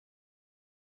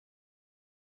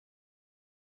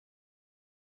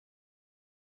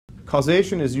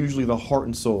Causation is usually the heart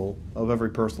and soul of every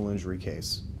personal injury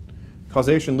case.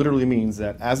 Causation literally means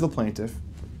that as the plaintiff,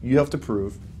 you have to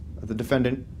prove that the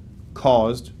defendant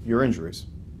caused your injuries.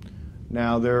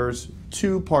 Now, there's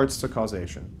two parts to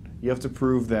causation. You have to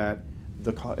prove that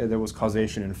there was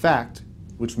causation in fact,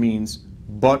 which means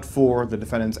but for the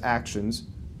defendant's actions,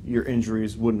 your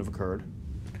injuries wouldn't have occurred.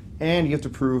 And you have to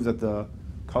prove that the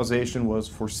causation was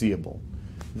foreseeable,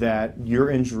 that your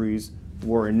injuries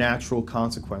were a natural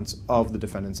consequence of the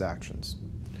defendant's actions.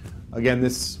 Again,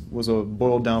 this was a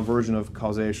boiled down version of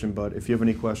causation, but if you have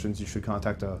any questions, you should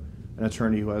contact an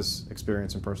attorney who has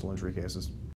experience in personal injury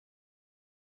cases.